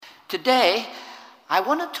Today, I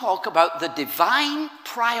want to talk about the divine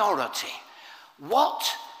priority. What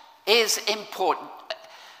is important?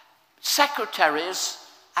 Secretaries,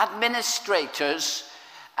 administrators,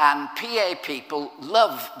 and PA people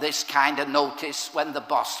love this kind of notice when the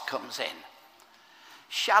boss comes in.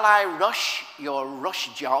 Shall I rush your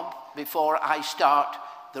rush job before I start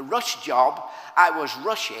the rush job I was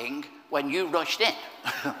rushing when you rushed in?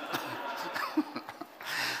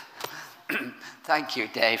 Thank you,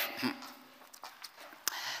 Dave.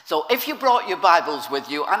 So if you brought your Bibles with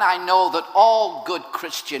you, and I know that all good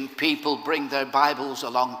Christian people bring their Bibles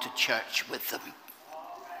along to church with them.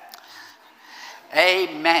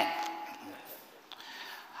 Amen.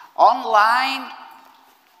 Online,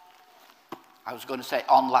 I was going to say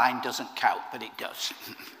online doesn't count, but it does.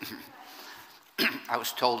 I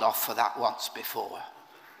was told off for that once before.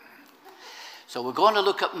 So we're going to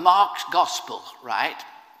look at Mark's Gospel, right?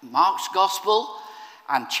 Mark's Gospel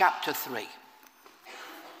and chapter 3.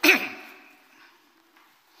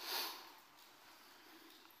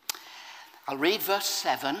 I'll read verse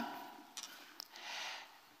 7.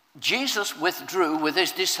 Jesus withdrew with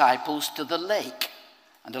his disciples to the lake,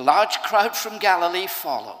 and a large crowd from Galilee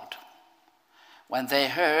followed. When they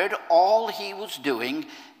heard all he was doing,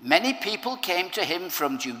 many people came to him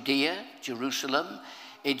from Judea, Jerusalem,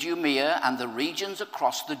 Idumea, and the regions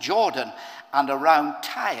across the Jordan, and around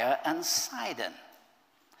Tyre and Sidon.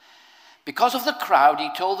 Because of the crowd, he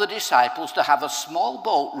told the disciples to have a small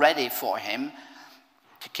boat ready for him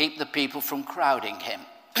to keep the people from crowding him.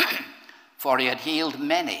 For he had healed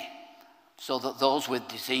many, so that those with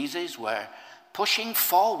diseases were pushing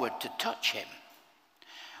forward to touch him.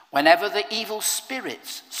 Whenever the evil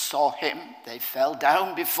spirits saw him, they fell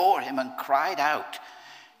down before him and cried out,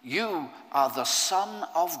 "You are the Son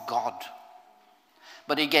of God."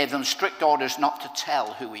 But he gave them strict orders not to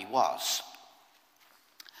tell who he was.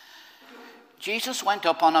 Jesus went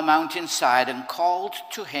up on a mountainside and called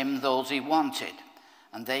to him those he wanted,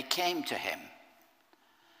 and they came to him.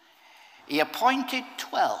 He appointed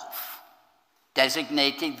 12,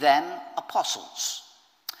 designated them apostles,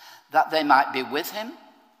 that they might be with him,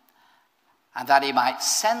 and that he might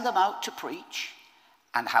send them out to preach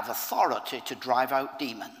and have authority to drive out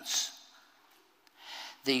demons.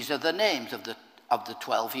 These are the names of the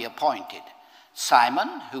 12 he appointed: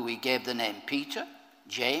 Simon, who he gave the name Peter;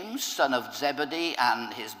 James, son of Zebedee,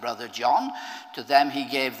 and his brother John. To them he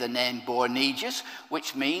gave the name Boanerges,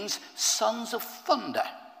 which means sons of thunder.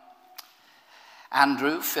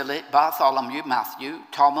 Andrew, Philip, Bartholomew, Matthew,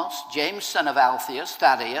 Thomas, James, son of Alphaeus,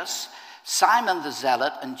 Thaddeus, Simon the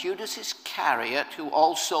Zealot, and Judas Iscariot, who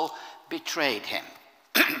also betrayed him.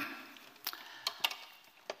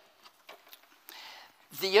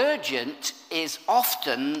 The urgent is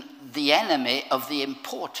often the enemy of the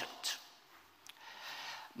important.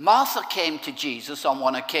 Martha came to Jesus on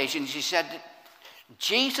one occasion. She said,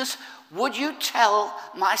 "Jesus, would you tell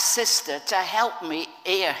my sister to help me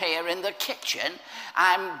here in the kitchen?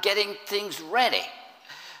 I'm getting things ready,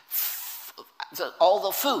 all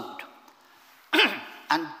the food."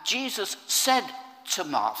 And Jesus said to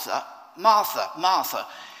Martha, "Martha, Martha,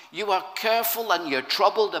 you are careful and you're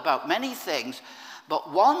troubled about many things, but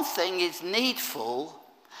one thing is needful,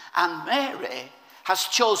 and Mary has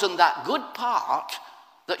chosen that good part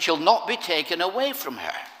that shall not be taken away from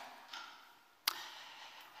her."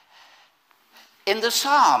 In the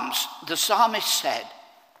Psalms, the psalmist said,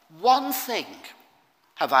 "One thing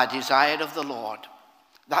have I desired of the Lord,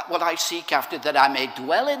 that will I seek after, that I may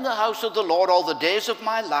dwell in the house of the Lord all the days of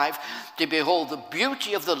my life, to behold the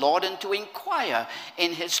beauty of the Lord and to inquire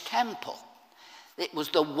in his temple." It was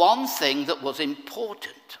the one thing that was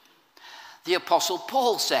important. The Apostle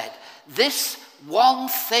Paul said, "This one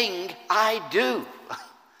thing I do,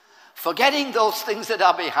 forgetting those things that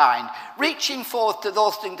are behind, reaching forth to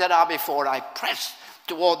those things that are before, I press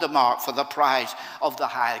toward the mark for the prize of the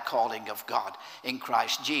high calling of God in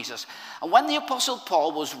Christ Jesus." And when the Apostle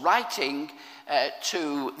Paul was writing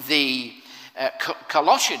to the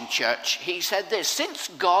Colossian church, he said this: "Since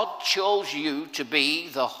God chose you to be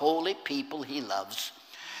the holy people he loves,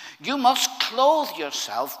 you must clothe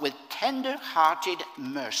yourself with tender-hearted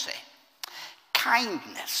mercy,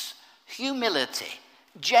 kindness, humility,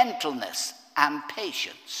 gentleness, and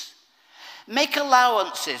patience. Make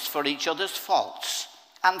allowances for each other's faults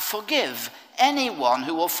and forgive anyone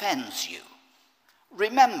who offends you.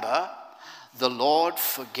 Remember, the Lord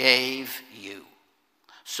forgave you,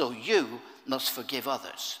 so you must forgive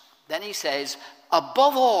others." Then he says,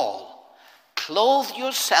 "Above all, clothe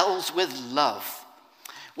yourselves with love,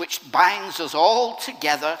 which binds us all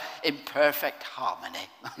together in perfect harmony."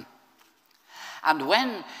 And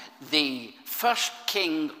when the first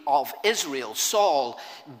king of Israel, Saul,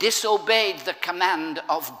 disobeyed the command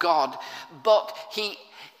of God, but he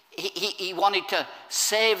wanted to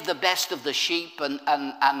save the best of the sheep and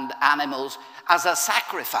animals as a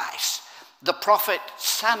sacrifice. The prophet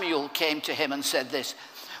Samuel came to him and said this,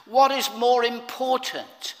 "What is more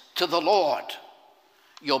important to the Lord,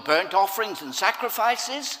 your burnt offerings and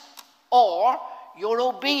sacrifices, or your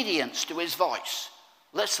obedience to his voice?"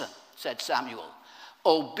 "Listen," said Samuel,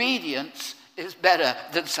 "obedience is better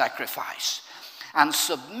than sacrifice, and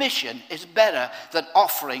submission is better than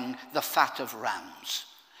offering the fat of rams."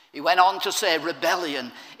 He went on to say,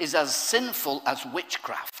 "Rebellion is as sinful as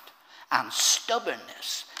witchcraft, and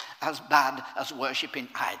stubbornness as bad as worshipping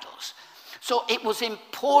idols." So it was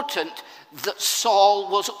important that Saul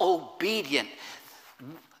was obedient.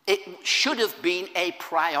 It should have been a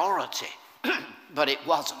priority, but it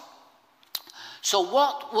wasn't. So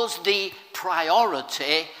what was the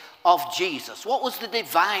priority of Jesus? What was the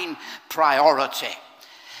divine priority?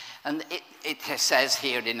 And it says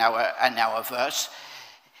here in our verse,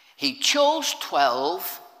 he chose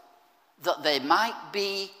 12 that they might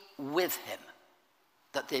be with him.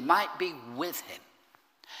 That they might be with him.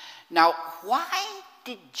 Now, why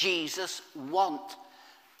did Jesus want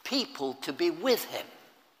people to be with him?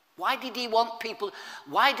 Why did he want people?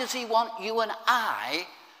 Why does he want you and I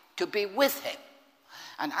to be with him?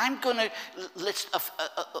 And I'm going to list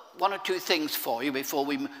one or two things for you before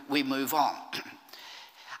we move on.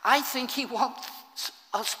 I think he wants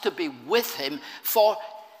us to be with him for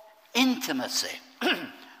intimacy.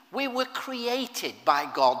 We were created by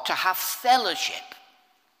God to have fellowship.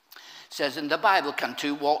 It says in the Bible, "Can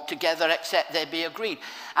two walk together except they be agreed?"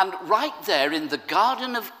 And right there in the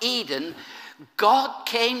Garden of Eden, God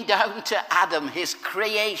came down to Adam, his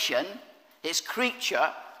creation, his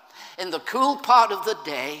creature, in the cool part of the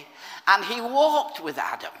day, and he walked with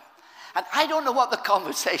Adam. And I don't know what the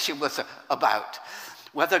conversation was about.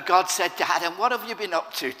 Whether God said to Adam, "What have you been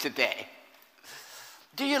up to today?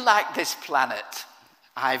 Do you like this planet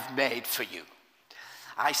I've made for you?"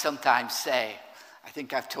 I sometimes say, I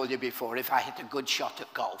think I've told you before, if I hit a good shot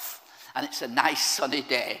at golf and it's a nice sunny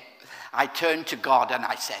day, I turn to God and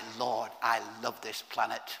I say, "Lord, I love this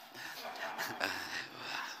planet."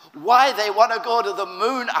 Why they want to go to the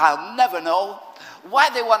moon, I'll never know. Why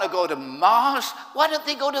they want to go to Mars? Why don't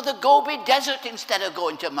they go to the Gobi Desert instead of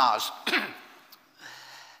going to Mars?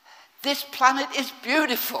 This planet is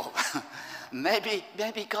beautiful. Maybe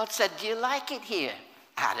God said, "Do you like it here,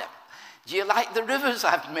 Adam? Do you like the rivers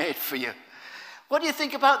I've made for you? What do you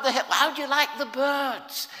think about how do you like the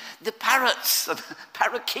birds, the parrots and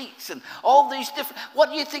parakeets and all these different, what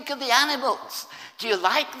do you think of the animals? Do you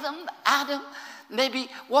like them, Adam?"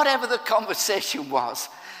 Maybe whatever the conversation was,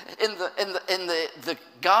 in the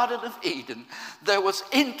Garden of Eden, there was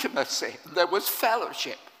intimacy, there was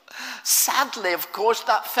fellowship. Sadly, of course,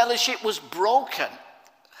 that fellowship was broken.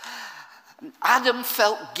 Adam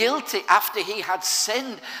felt guilty after he had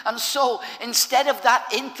sinned. And so instead of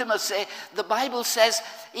that intimacy, the Bible says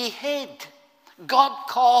he hid. God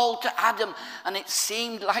called to Adam, and it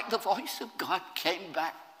seemed like the voice of God came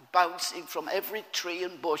back, bouncing from every tree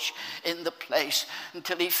and bush in the place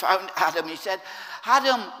until he found Adam. He said,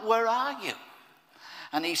 "Adam, where are you?"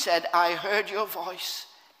 And he said, "I heard your voice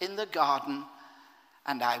in the garden,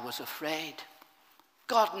 and I was afraid."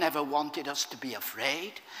 God never wanted us to be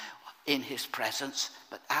afraid in his presence,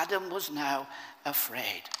 but Adam was now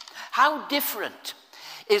afraid. How different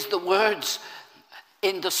is the words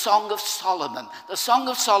in the Song of Solomon. The Song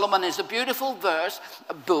of Solomon is a beautiful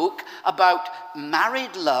book about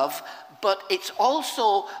married love, but it's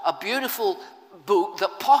also a beautiful book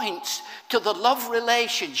that points to the love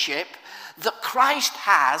relationship that Christ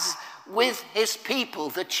has with his people,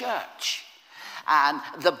 the church, and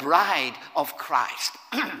the bride of Christ.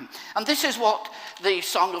 And this is what the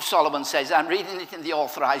Song of Solomon says. I'm reading it in the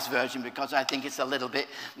Authorized Version because I think it's a little bit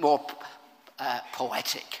more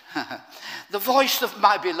poetic. "The voice of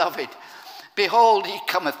my beloved, behold, he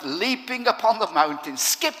cometh leaping upon the mountains,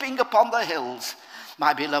 skipping upon the hills.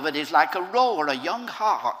 My beloved is like a roe, a young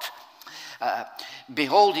hart.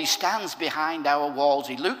 Behold, he stands behind our walls.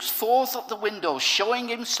 He looks forth at the window, showing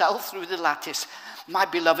himself through the lattice. My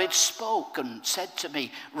beloved spoke and said to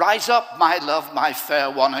me, Rise up, my love, my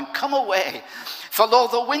fair one, and come away. For lo,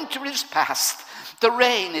 the winter is past, the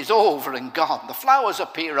rain is over and gone. The flowers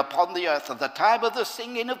appear upon the earth, and the time of the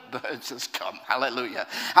singing of birds has come." Hallelujah.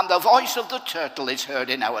 "And the voice of the turtle is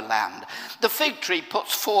heard in our land. The fig tree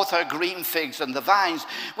puts forth her green figs, and the vines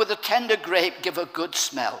with a tender grape give a good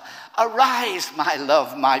smell. Arise, my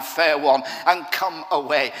love, my fair one, and come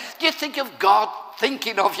away. Do you think of God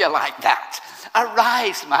thinking of you like that?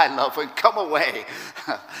 Arise, my love, and come away.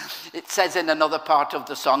 It says in another part of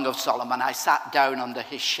the Song of Solomon, I sat down under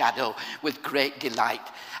his shadow with great delight,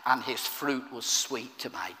 and his fruit was sweet to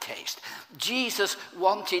my taste. Jesus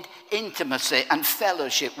wanted intimacy and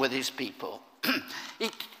fellowship with his people.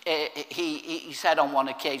 He said on one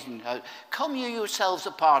occasion, come you yourselves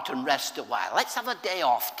apart and rest a while. Let's have a day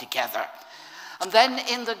off together. And then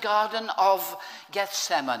in the Garden of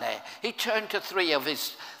Gethsemane, he turned to 3 of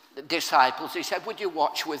his disciples. He said, would you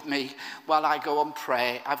watch with me while I go and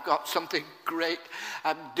pray? I've got something great.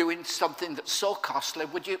 I'm doing something that's so costly.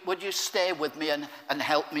 Would you stay with me and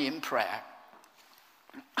help me in prayer?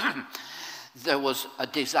 There was a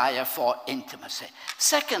desire for intimacy.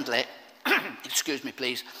 Secondly, excuse me,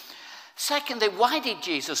 please. Secondly, why did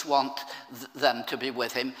Jesus want them to be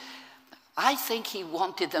with him? I think he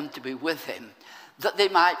wanted them to be with him that they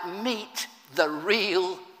might meet the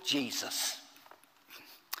real Jesus.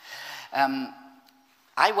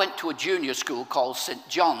 I went to a junior school called St.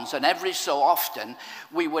 John's, and every so often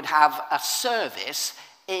we would have a service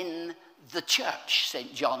in the church,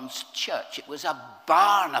 St. John's Church. It was a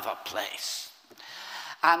barn of a place.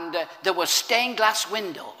 And there were stained glass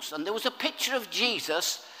windows, and there was a picture of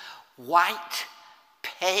Jesus, white,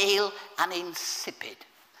 pale, and insipid.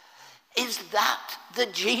 Is that the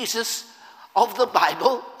Jesus of the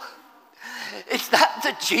Bible? Is that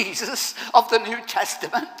the Jesus of the New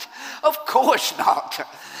Testament? Of course not.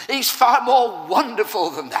 He's far more wonderful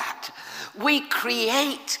than that.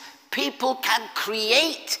 People can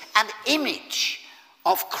create an image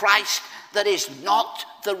of Christ that is not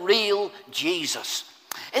the real Jesus.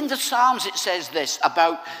 In the Psalms it says this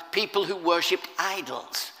about people who worshipped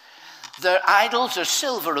idols. Their idols are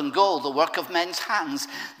silver and gold, the work of men's hands.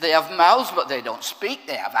 They have mouths, but they don't speak.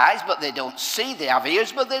 They have eyes, but they don't see. They have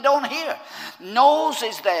ears, but they don't hear.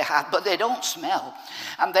 Noses they have, but they don't smell.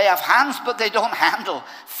 And they have hands, but they don't handle.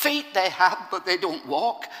 Feet they have, but they don't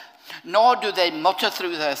walk. Nor do they mutter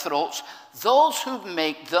through their throats. Those who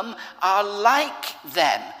make them are like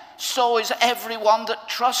them. So is everyone that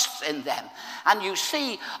trusts in them. And you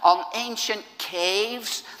see on ancient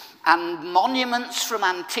caves and monuments from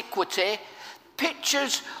antiquity,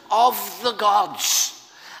 pictures of the gods.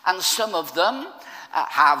 And some of them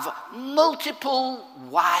have multiple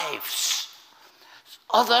wives.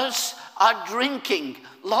 Others are drinking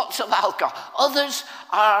lots of alcohol. Others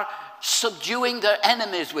are subduing their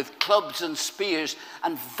enemies with clubs and spears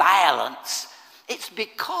and violence. It's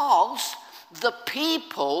because the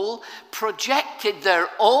people projected their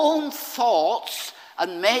own thoughts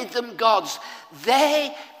and made them gods.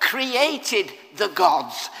 They created the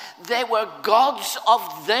gods. They were gods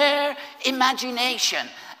of their imagination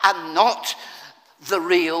and not the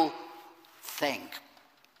real thing.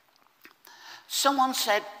 Someone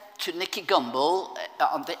said to Nicky Gumbel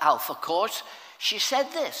on the Alpha course, she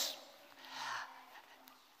said this: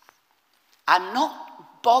 I'm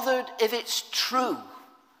not bothered if it's true.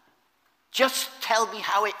 Just tell me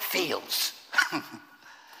how it feels.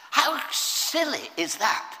 How silly is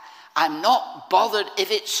that? I'm not bothered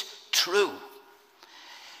if it's true.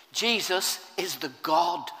 Jesus is the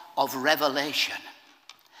God of revelation.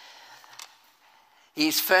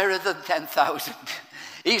 He's fairer than 10,000.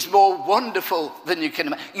 He's more wonderful than you can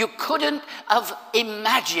imagine. You couldn't have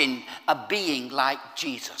imagined a being like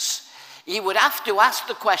Jesus. You would have to ask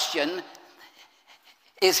the question,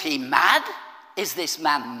 is he mad? Is this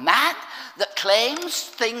man mad that claims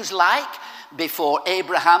things like, before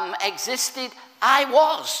Abraham existed, I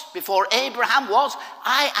was. Before Abraham was,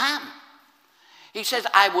 I am. He says,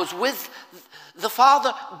 I was with the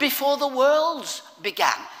Father before the worlds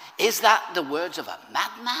began. Is that the words of a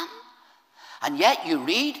madman? And yet you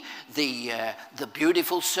read the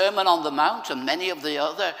beautiful Sermon on the Mount and many of the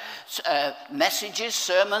other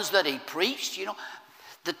sermons that he preached, you know.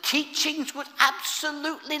 The teachings were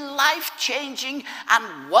absolutely life-changing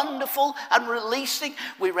and wonderful and releasing.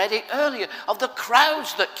 We read it earlier of the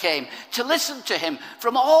crowds that came to listen to him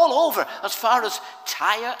from all over, as far as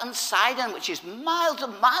Tyre and Sidon, which is miles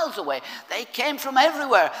and miles away. They came from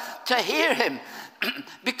everywhere to hear him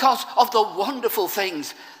because of the wonderful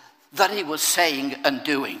things that he was saying and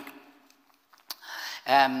doing.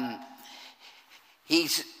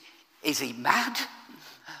 Is he mad?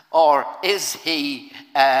 Or is he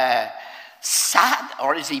sad?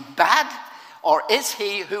 Or is he bad? Or is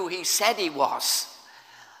he who he said he was?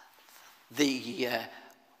 The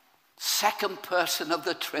second person of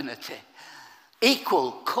the Trinity.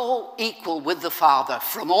 Equal, co-equal with the Father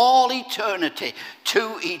from all eternity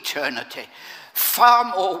to eternity.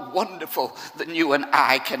 far more wonderful than you and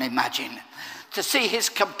I can imagine. To see his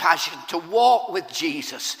compassion, to walk with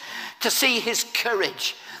Jesus, to see his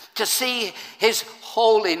courage, to see his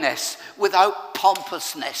holiness without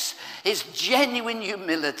pompousness, his genuine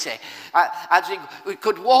humility, as we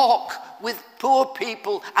could walk with poor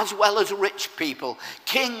people as well as rich people,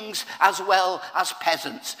 kings as well as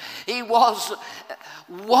peasants. He was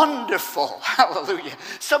wonderful, hallelujah.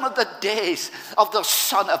 Some of the days of the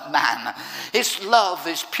Son of Man, his love,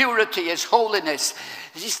 his purity, his holiness,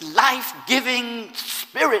 his life-giving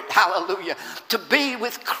spirit, hallelujah, to be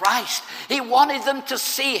with Christ. He wanted them to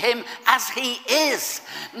see him as he is,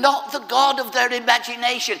 not the God of their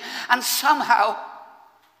imagination. And somehow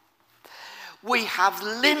we have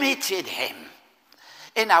limited him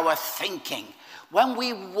in our thinking. When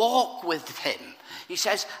we walk with him, he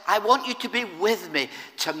says, I want you to be with me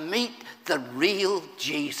to meet the real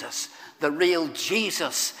Jesus. The real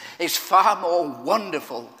Jesus is far more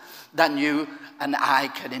wonderful than you and I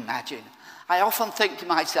can imagine. I often think to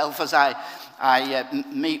myself as I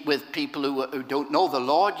meet with people who don't know the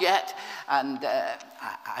Lord yet, and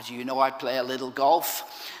as you know, I play a little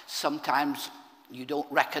golf. Sometimes you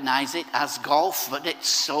don't recognize it as golf, but it's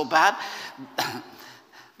so bad.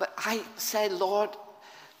 But I say, Lord,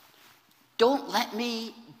 don't let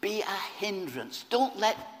me be a hindrance. Don't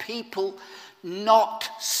let people not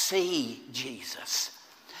see Jesus.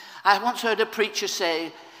 I once heard a preacher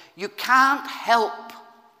say, you can't help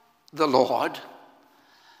the Lord,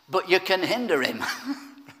 but you can hinder him.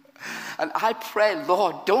 And I pray,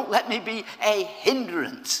 Lord, don't let me be a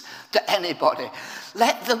hindrance to anybody.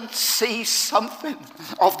 Let them see something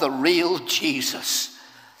of the real Jesus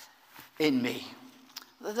in me.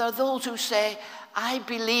 There are those who say, I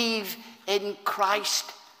believe in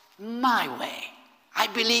Christ my way. I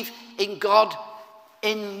believe in God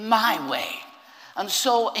in my way. And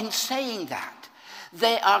so in saying that,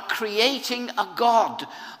 they are creating a God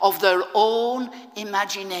of their own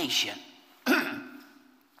imagination.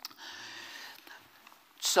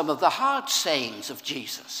 Some of the hard sayings of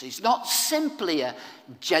Jesus. He's not simply a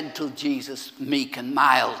gentle Jesus, meek and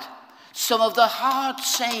mild. Some of the hard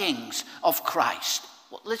sayings of Christ.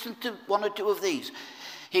 Well, listen to one or two of these.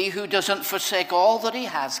 He who doesn't forsake all that he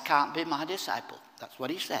has can't be my disciple. That's what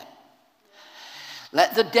he said.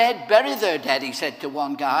 Let the dead bury their dead, he said to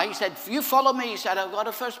one guy. He said, if you follow me, he said, I've got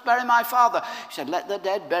to first bury my father. He said, let the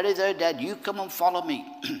dead bury their dead. You come and follow me.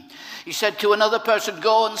 He said to another person,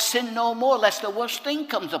 go and sin no more, lest the worst thing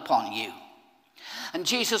comes upon you. And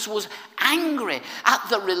Jesus was angry at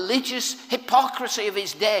the religious hypocrisy of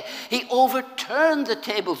his day. He overturned the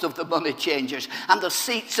tables of the money changers and the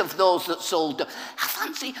seats of those that sold them. I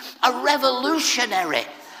fancy a revolutionary,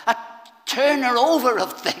 a turner over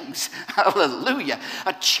of things. Hallelujah.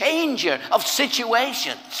 A changer of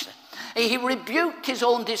situations. He rebuked his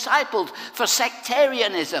own disciples for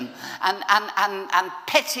sectarianism and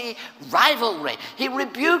petty rivalry. He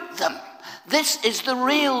rebuked them. This is the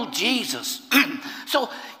real Jesus. So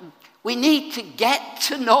we need to get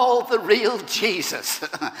to know the real Jesus.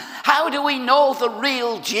 How do we know the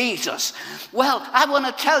real Jesus? Well, I want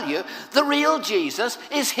to tell you, the real Jesus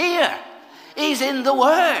is here. He's in the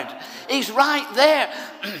Word. He's right there.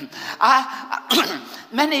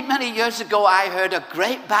 Many years ago, I heard a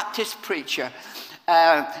great Baptist preacher,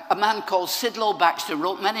 a man called Sidlow Baxter,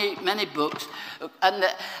 wrote many books,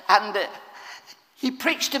 and he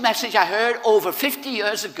preached a message I heard over 50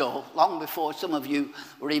 years ago, long before some of you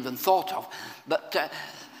were even thought of. But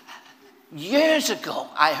years ago,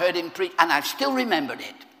 I heard him preach, and I've still remembered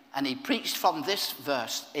it. And he preached from this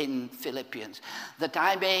verse in Philippians, that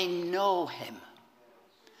I may know him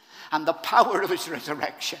and the power of his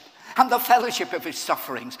resurrection and the fellowship of his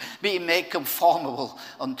sufferings, being made conformable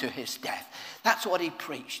unto his death. That's what he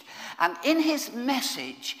preached. And in his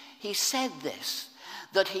message, he said this,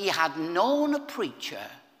 that he had known a preacher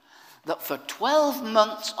that for 12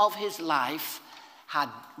 months of his life had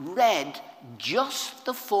read just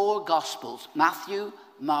the 4 Gospels, Matthew,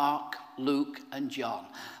 Mark, Luke, and John.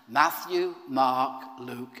 Matthew, Mark,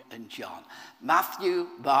 Luke, and John. Matthew,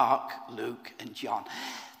 Mark, Luke, and John.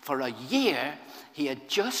 For a year, he had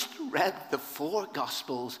just read the 4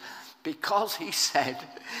 Gospels because he said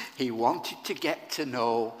he wanted to get to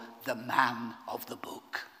know the man of the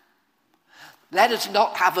book. Let us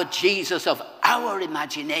not have a Jesus of our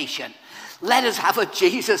imagination. Let us have a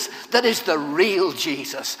Jesus that is the real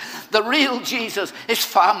Jesus. The real Jesus is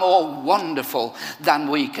far more wonderful than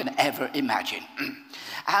we can ever imagine.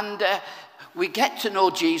 And we get to know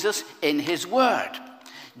Jesus in his Word.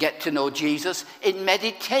 get to know Jesus in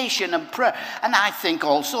meditation and prayer. And I think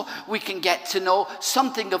also we can get to know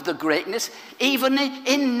something of the greatness even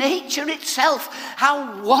in nature itself.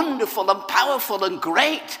 How wonderful and powerful and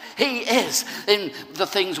great he is in the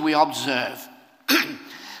things we observe.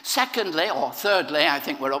 Secondly, or thirdly, I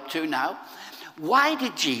think we're up to now, why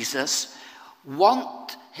did Jesus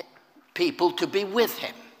want people to be with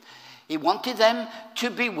him? He wanted them to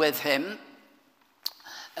be with him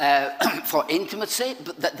for intimacy,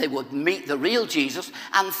 that they would meet the real Jesus,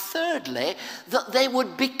 and thirdly, that they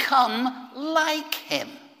would become like him.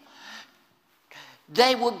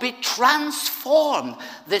 They would be transformed.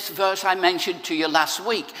 This verse I mentioned to you last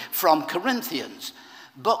week from Corinthians.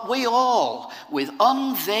 But we all, with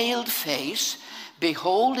unveiled face,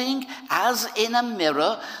 beholding as in a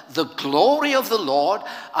mirror the glory of the Lord,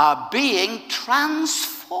 are being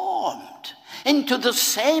transformed into the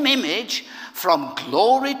same image from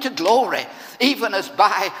glory to glory, even as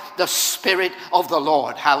by the Spirit of the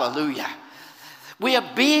Lord. Hallelujah. We are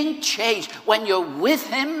being changed. When you're with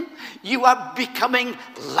him, you are becoming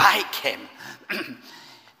like him.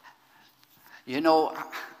 You know,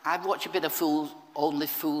 I've watched a bit of Only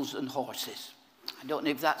Fools and Horses. I don't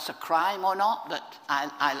know if that's a crime or not, but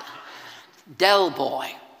Del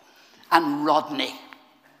Boy and Rodney.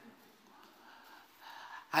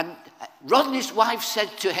 And Rodney's wife said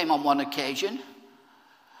to him on one occasion,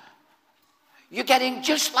 "You're getting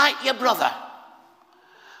just like your brother."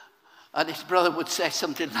 And his brother would say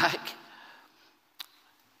something like,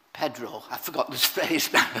 Pedro, I've forgotten his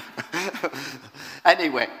phrase now.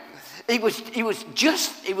 Anyway, he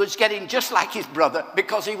was getting just like his brother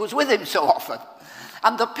because he was with him so often.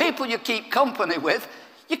 And the people you keep company with,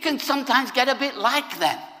 you can sometimes get a bit like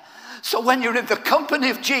them. So when you're in the company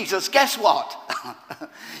of Jesus, guess what?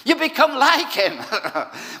 You become like him.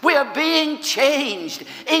 We are being changed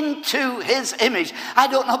into his image. I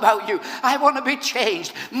don't know about you. I want to be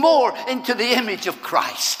changed more into the image of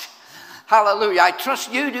Christ. Hallelujah. I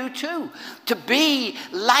trust you do too. To be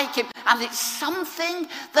like him. And it's something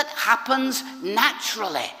that happens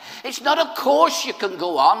naturally. It's not a course you can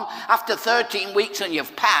go on after 13 weeks and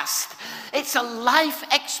you've passed. It's a life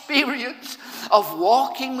experience of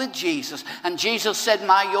walking with Jesus. And Jesus said,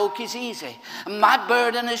 "My yoke is easy and my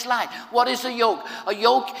burden is light." What is a yoke? A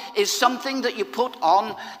yoke is something that you put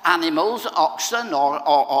on animals, oxen or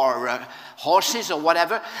horses or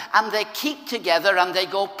whatever, and they keep together and they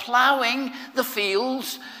go plowing the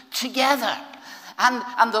fields together.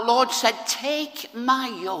 And the Lord said, "Take my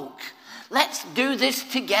yoke. Let's do this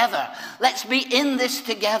together. Let's be in this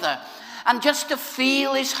together." And just to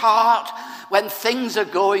feel his heart when things are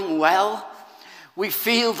going well, we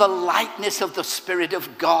feel the lightness of the Spirit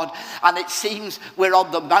of God, and it seems we're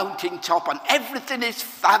on the mountaintop and everything is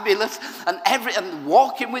fabulous, and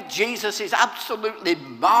walking with Jesus is absolutely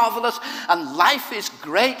marvelous, and life is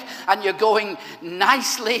great, and you're going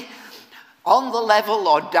nicely on the level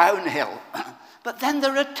or downhill. But then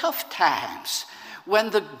there are tough times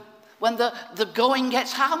when the going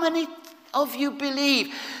gets. How many of you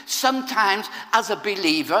believe sometimes as a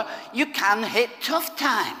believer you can hit tough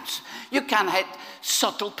times? You can hit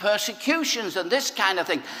subtle persecutions and this kind of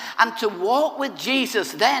thing. And to walk with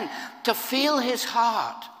Jesus then, to feel his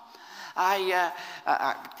heart. I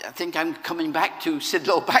think I'm coming back to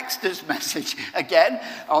Sidlow Baxter's message again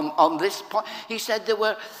on this point. He said there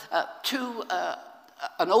were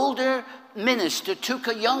an older minister took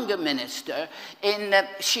a younger minister in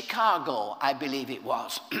Chicago, I believe it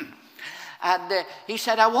was. And he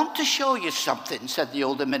said, "I want to show you something," said the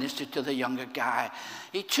older minister to the younger guy.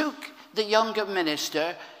 He took the younger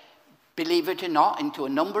minister, believe it or not, into a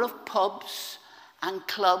number of pubs and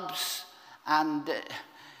clubs and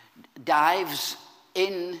dives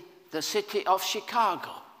in the city of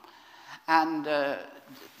Chicago. And early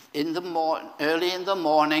in the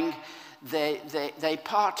morning, they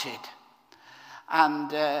parted. And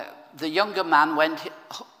the younger man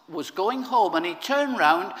was going home, and he turned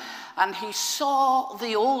round and he saw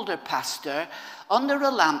the older pastor under a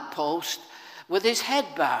lamppost with his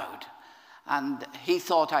head bowed. And he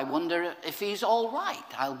thought, "I wonder if he's all right.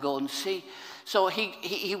 I'll go and see." So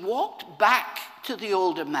he walked back to the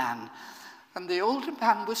older man, and the older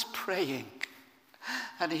man was praying.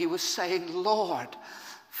 And he was saying, "Lord,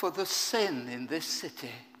 for the sin in this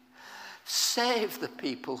city, save the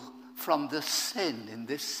people from the sin in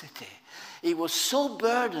this city." He was so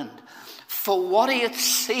burdened for what he had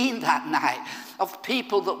seen that night of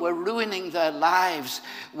people that were ruining their lives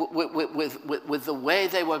with the way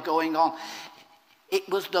they were going on. It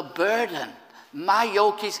was the burden. "My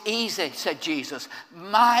yoke is easy," said Jesus.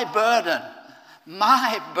 "My burden,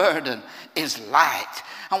 My burden is light.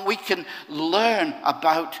 And we can learn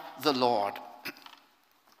about the Lord.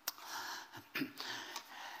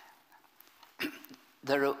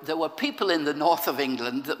 There were people in the north of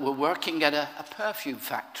England that were working at a perfume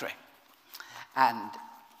factory. And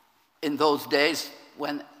in those days,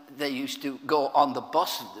 when they used to go on the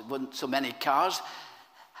bus, there weren't so many cars,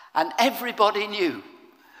 and everybody knew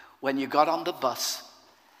when you got on the bus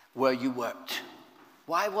where you worked.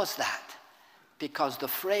 Why was that? Because the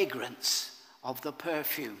fragrance of the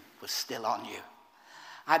perfume was still on you.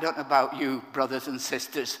 I don't know about you, brothers and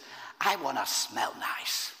sisters. I want to smell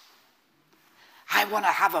nice. I want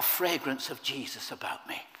to have a fragrance of Jesus about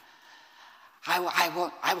me.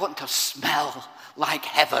 I want to smell like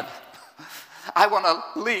heaven. I want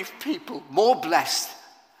to leave people more blessed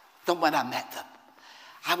than when I met them.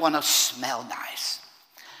 I want to smell nice.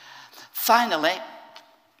 Finally,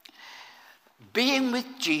 being with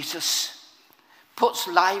Jesus puts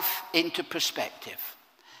life into perspective.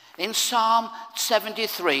 In Psalm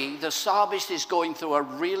 73, the psalmist is going through a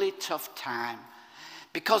really tough time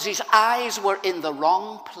because his eyes were in the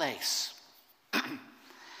wrong place.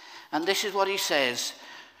 And this is what he says: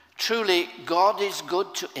 truly, God is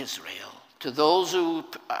good to Israel, to those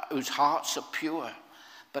whose hearts are pure.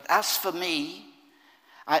 But as for me,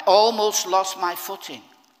 I almost lost my footing.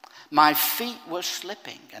 My feet were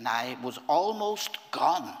slipping, and I was almost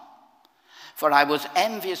gone. For I was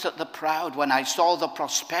envious at the proud when I saw the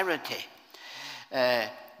prosperity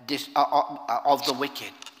of the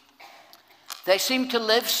wicked. They seem to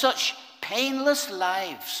live such painless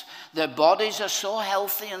lives. Their bodies are so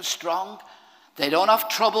healthy and strong. They don't have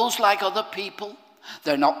troubles like other people.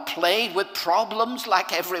 They're not plagued with problems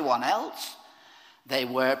like everyone else. They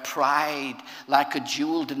wear pride like a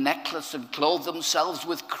jeweled necklace and clothe themselves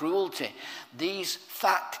with cruelty. These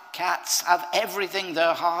fat cats have everything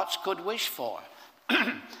their hearts could wish for.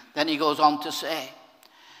 Then he goes on to say,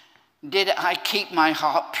 did I keep my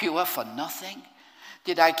heart pure for nothing?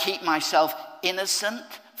 Did I keep myself innocent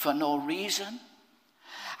for no reason?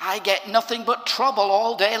 I get nothing but trouble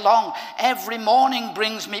all day long. Every morning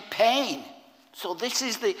brings me pain. So this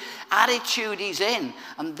is the attitude he's in.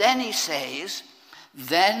 And then he says,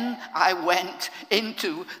 then I went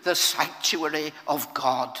into the sanctuary of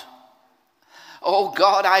God. Oh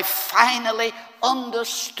God, I finally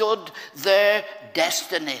understood their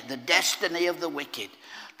destiny, the destiny of the wicked.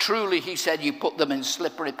 Truly, he said, you put them in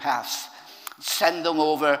slippery paths, send them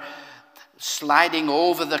over, sliding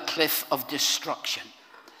over the cliff of destruction.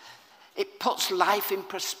 It puts life in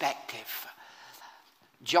perspective.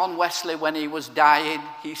 John Wesley, when he was dying,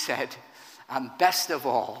 he said, and best of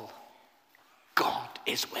all, God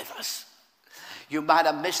is with us. You might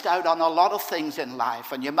have missed out on a lot of things in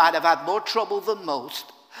life, and you might have had more trouble than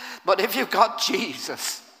most, but if you've got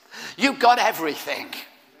Jesus, you've got everything.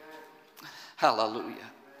 Hallelujah.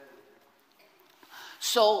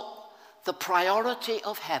 So the priority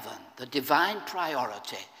of heaven, the divine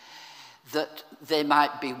priority, that they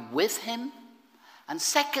might be with him, and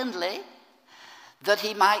secondly, that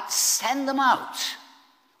he might send them out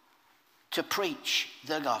to preach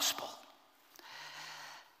the gospel.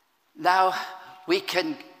 Now, we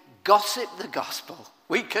can gossip the gospel.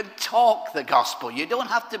 We can talk the gospel. You don't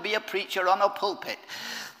have to be a preacher on a pulpit.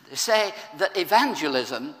 They say that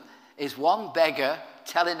evangelism is one beggar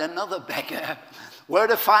telling another beggar where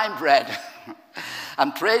to find bread.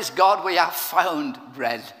 And praise God, we have found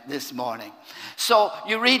bread this morning. So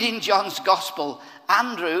you read in John's gospel,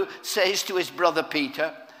 Andrew says to his brother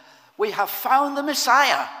Peter, we have found the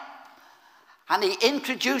Messiah. And he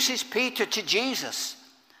introduces Peter to Jesus.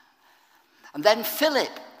 And then Philip,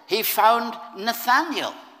 he found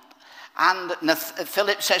Nathanael. And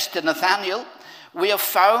Philip says to Nathanael, we have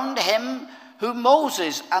found him who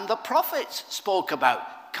Moses and the prophets spoke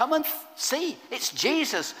about. Come and see, it's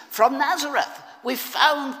Jesus from Nazareth. We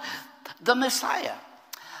found the Messiah.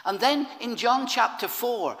 And then in John chapter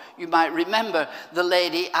 4, you might remember the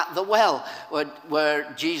lady at the well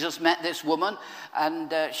where Jesus met this woman,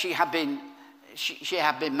 and she had been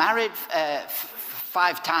married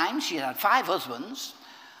 5 times. She had 5 husbands.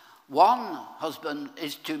 One husband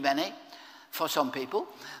is too many for some people,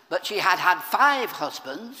 but she had 5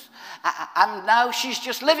 husbands, and now she's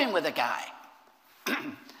just living with a guy.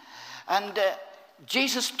 And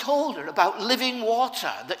Jesus told her about living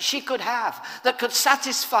water that she could have, that could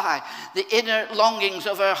satisfy the inner longings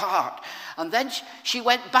of her heart. And then she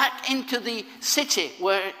went back into the city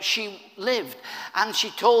where she lived, and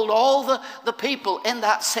she told all the people in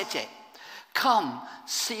that city, come,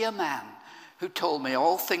 see a man who told me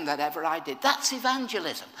all thing that ever I did. That's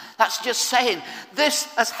evangelism. That's just saying, this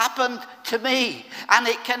has happened to me, and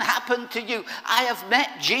it can happen to you. I have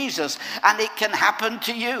met Jesus, and it can happen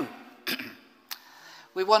to you.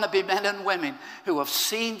 We want to be men and women who have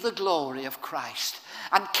seen the glory of Christ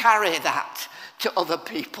and carry that to other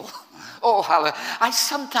people. Oh, hallelujah. I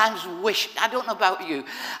sometimes wish, I don't know about you,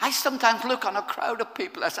 I sometimes look on a crowd of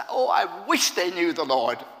people and say, oh, I wish they knew the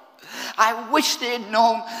Lord. I wish they had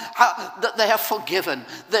known that they are forgiven,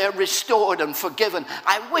 they are restored and forgiven.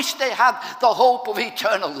 I wish they had the hope of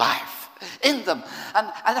eternal life in them. And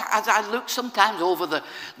as I look sometimes over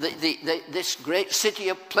this great city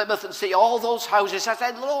of Plymouth and see all those houses, I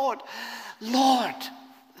say, Lord,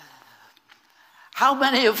 how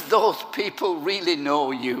many of those people really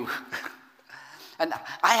know you? And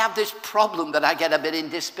I have this problem that I get a bit in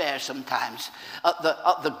despair sometimes at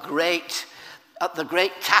the great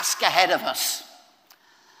task ahead of us.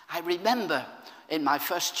 I remember in my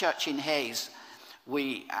first church in Hayes,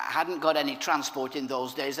 we hadn't got any transport in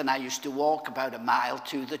those days, and I used to walk about a mile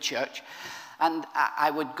to the church. And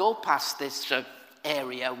I would go past this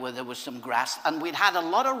area where there was some grass, and we'd had a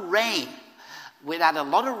lot of rain. We'd had a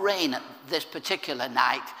lot of rain this particular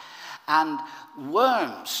night, and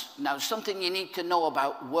worms. Now, something you need to know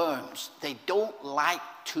about worms, they don't like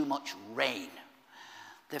too much rain.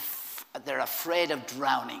 They're afraid of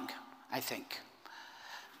drowning, I think.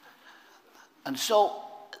 And so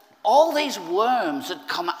all these worms had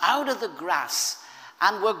come out of the grass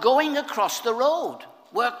and were going across the road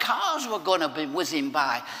where cars were going to be whizzing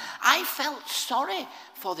by. I felt sorry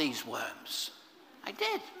for these worms. I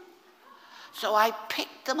did. So I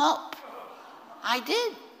picked them up. I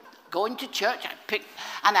did. Going to church, I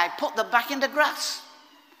put them back in the grass.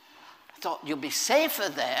 I thought, you'll be safer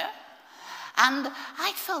there. And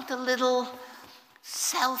I felt a little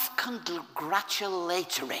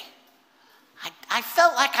self-congratulatory. I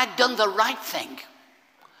felt like I'd done the right thing.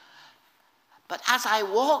 But as I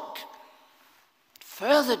walked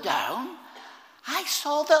further down, I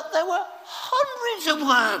saw that there were hundreds of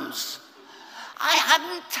worms. I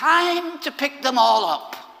hadn't time to pick them all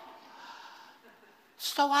up.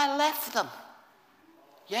 So I left them.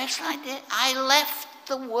 Yes, I did. I left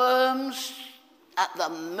the worms at the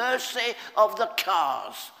mercy of the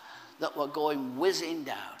cars that were going whizzing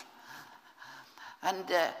down. And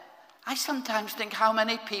I sometimes think how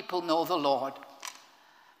many people know the Lord.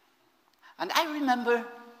 And I remember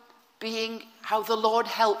how the Lord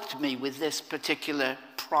helped me with this particular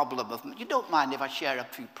problem of, you don't mind if I share a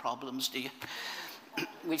few problems, do you?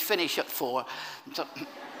 We finish at 4. So,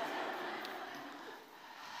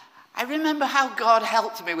 I remember how God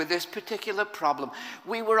helped me with this particular problem.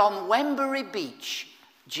 We were on Wembury Beach,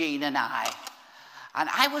 Jean and I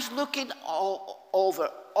was looking over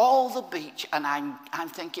all the beach, and I'm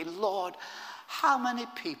thinking, Lord, how many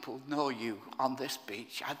people know you on this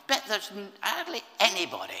beach? I bet there's hardly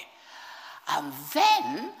anybody. And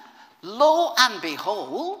then, lo and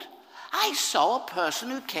behold, I saw a person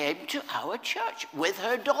who came to our church with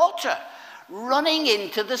her daughter running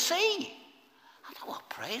into the sea. I thought, well,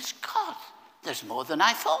 praise God, there's more than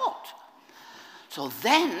I thought. So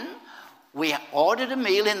then we ordered a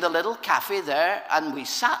meal in the little cafe there, and we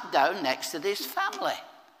sat down next to this family.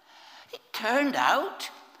 It turned out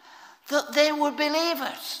that they were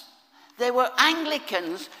believers. They were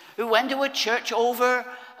Anglicans who went to a church over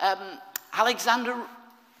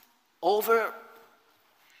over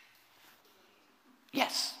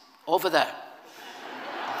there.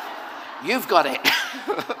 You've got it.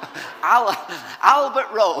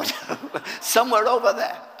 Albert Road, somewhere over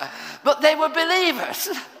there. But they were believers.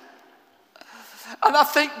 And I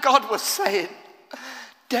think God was saying,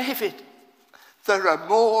 David, there are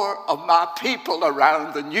more of my people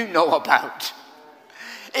around than you know about.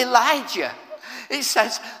 Elijah, he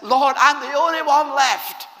says, Lord, I'm the only one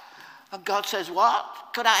left. And God says, what?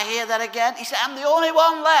 Could I hear that again? He said, I'm the only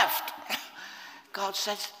one left. God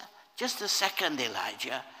says, just a second,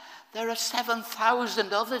 Elijah. There are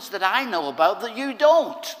 7,000 others that I know about that you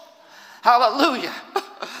don't. Hallelujah.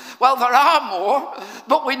 Well, there are more,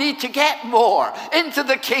 but we need to get more into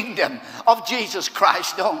the kingdom of Jesus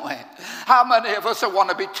Christ, don't we? How many of us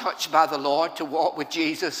want to be touched by the Lord, to walk with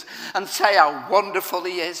Jesus and say how wonderful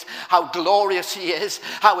he is, how glorious he is,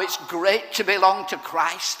 how it's great to belong to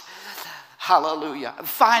Christ? Hallelujah. And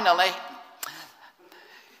finally,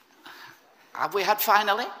 have we had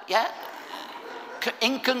finally? Yeah?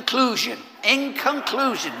 In conclusion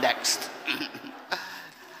next.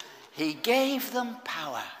 He gave them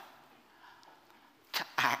power to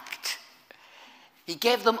act. He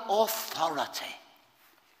gave them authority.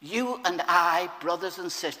 You and I, brothers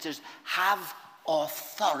and sisters, have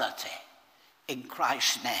authority in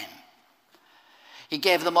Christ's name. He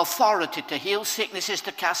gave them authority to heal sicknesses,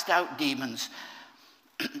 to cast out demons.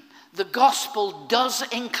 The gospel does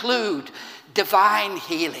include divine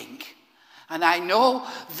healing. And I know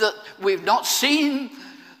that we've not seen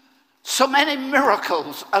so many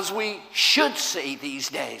miracles as we should see these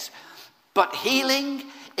days. But healing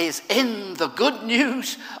is in the good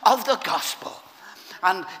news of the gospel.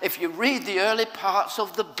 And if you read the early parts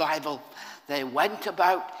of the Bible, they went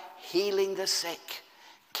about healing the sick,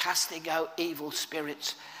 casting out evil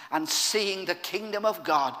spirits, and seeing the kingdom of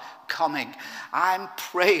God coming. I'm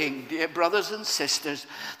praying, dear brothers and sisters,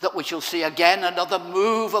 that we shall see again another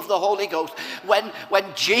move of the Holy Ghost. When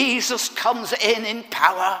Jesus comes in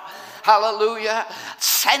power, hallelujah,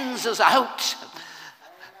 sends us out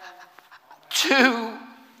to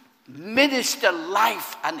minister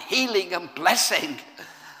life and healing and blessing.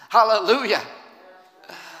 Hallelujah.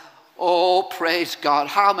 Oh, praise God.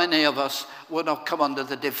 How many of us would have come under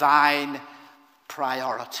the divine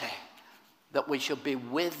priority that we should be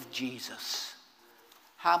with Jesus?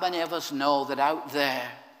 How many of us know that out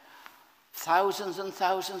there, thousands and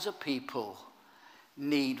thousands of people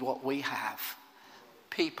need what we have?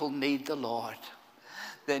 People need the Lord.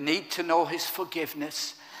 They need to know his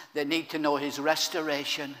forgiveness. They need to know his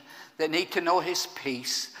restoration. They need to know his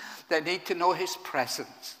peace. They need to know his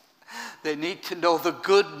presence. They need to know the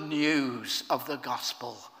good news of the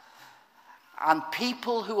gospel. And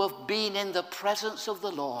people who have been in the presence of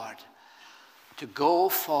the Lord to go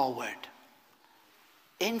forward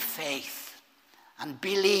in faith and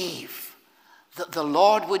believe that the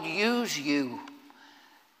Lord would use you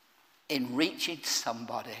in reaching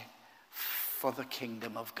somebody for the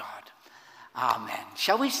kingdom of God. Amen.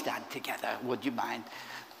 Shall we stand together? Would you mind?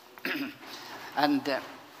 And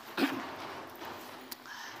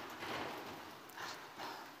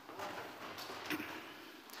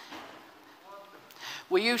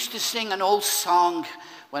we used to sing an old song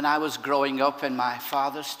when I was growing up in my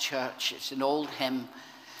father's church. It's an old hymn.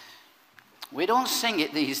 We don't sing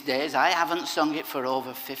it these days. I haven't sung it for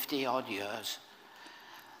over 50 odd years.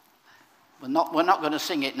 We're not going to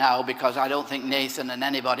sing it now because I don't think Nathan and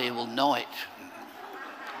anybody will know it.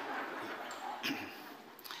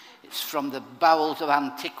 It's from the bowels of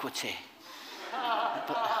antiquity.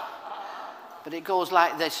 But it goes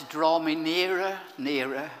like this: draw me nearer,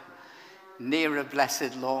 nearer, nearer,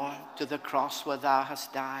 blessed Lord, to the cross where thou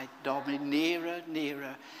hast died. Draw me nearer,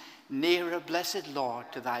 nearer, nearer, blessed Lord,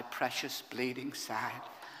 to thy precious bleeding side.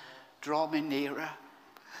 Draw me nearer.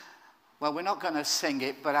 Well, we're not going to sing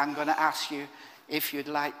it, but I'm going to ask you if you'd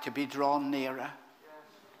like to be drawn nearer.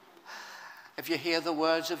 If you hear the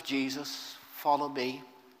words of Jesus, follow me.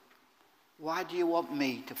 Why do you want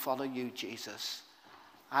me to follow you, Jesus?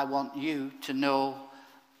 I want you to know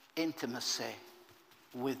intimacy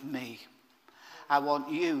with me. I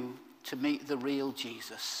want you to meet the real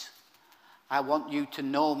Jesus. I want you to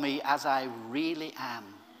know me as I really am.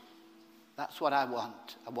 That's what I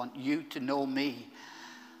want. I want you to know me.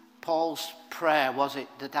 Paul's prayer was it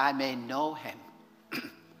that I may know him.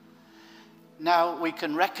 Now we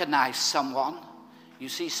can recognize someone. You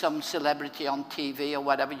see some celebrity on TV or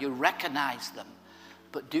whatever, you recognize them.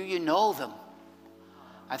 But do you know them?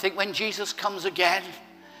 I think when Jesus comes again,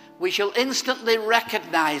 we shall instantly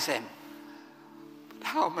recognize him. But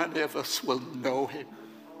how many of us will know him?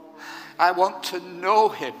 I want to know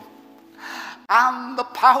him and the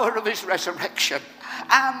power of his resurrection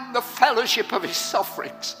and the fellowship of his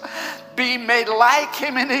sufferings. Be made like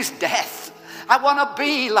him in his death. I want to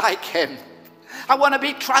be like him. I want to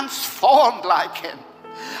be transformed like him.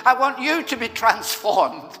 I want you to be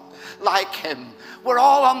transformed like him. We're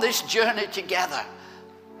all on this journey together.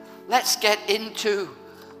 Let's get into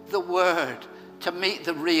the word to meet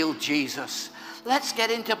the real Jesus. Let's get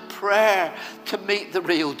into prayer to meet the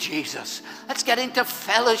real Jesus. Let's get into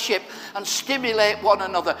fellowship and stimulate one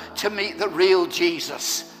another to meet the real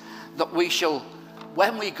Jesus. That we shall,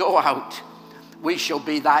 when we go out, we shall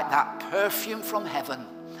be like that perfume from heaven.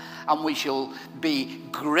 And we shall be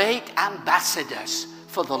great ambassadors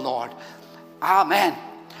for the Lord. Amen.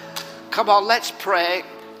 Come on, let's pray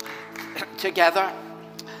together.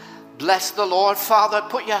 Bless the Lord. Father,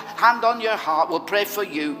 put your hand on your heart. We'll pray for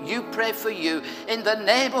you. You pray for you. In the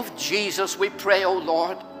name of Jesus, we pray, oh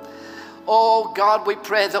Lord. Oh God, we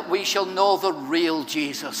pray that we shall know the real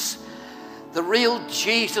Jesus. The real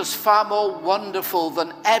Jesus, far more wonderful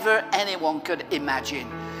than ever anyone could imagine.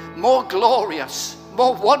 More glorious,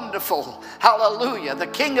 more wonderful. Hallelujah. The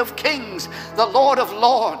King of Kings, the Lord of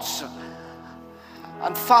Lords.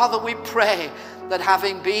 And Father, we pray that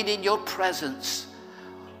having been in your presence,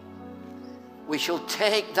 we shall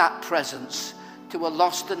take that presence to a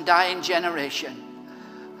lost and dying generation.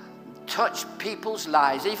 Touch people's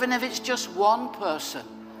lives, even if it's just one person.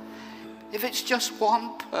 If it's just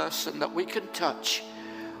one person that we can touch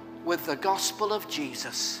with the gospel of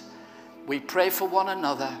Jesus, we pray for one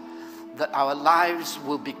another that our lives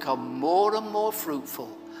will become more and more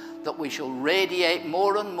fruitful, that we shall radiate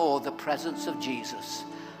more and more the presence of Jesus.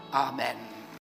 Amen.